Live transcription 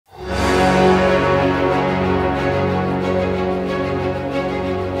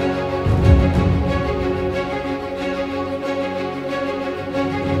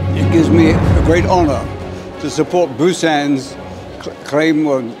me a great honor to support Busan's claim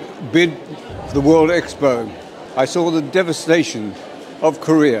or bid for the World Expo. I saw the devastation of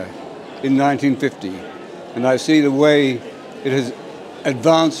Korea in 1950, and I see the way it has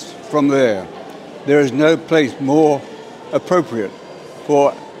advanced from there. There is no place more appropriate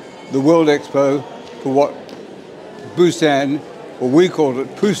for the World Expo for what Busan, or we call it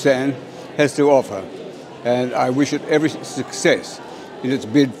Busan, has to offer. And I wish it every success in its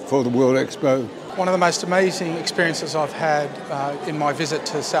bid for the World Expo. One of the most amazing experiences I've had in my visit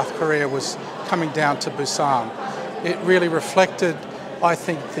to South Korea was coming down to Busan. It really reflected, I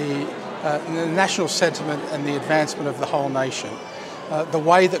think, the national sentiment and the advancement of the whole nation. The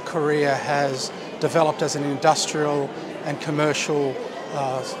way that Korea has developed as an industrial and commercial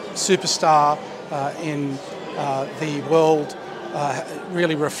superstar in the world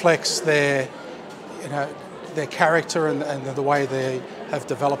really reflects their character and the way they have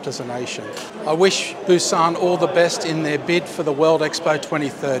developed as a nation. I wish Busan all the best in their bid for the World Expo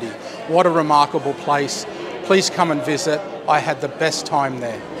 2030. What a remarkable place. Please come and visit. I had the best time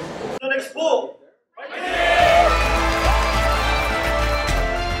there.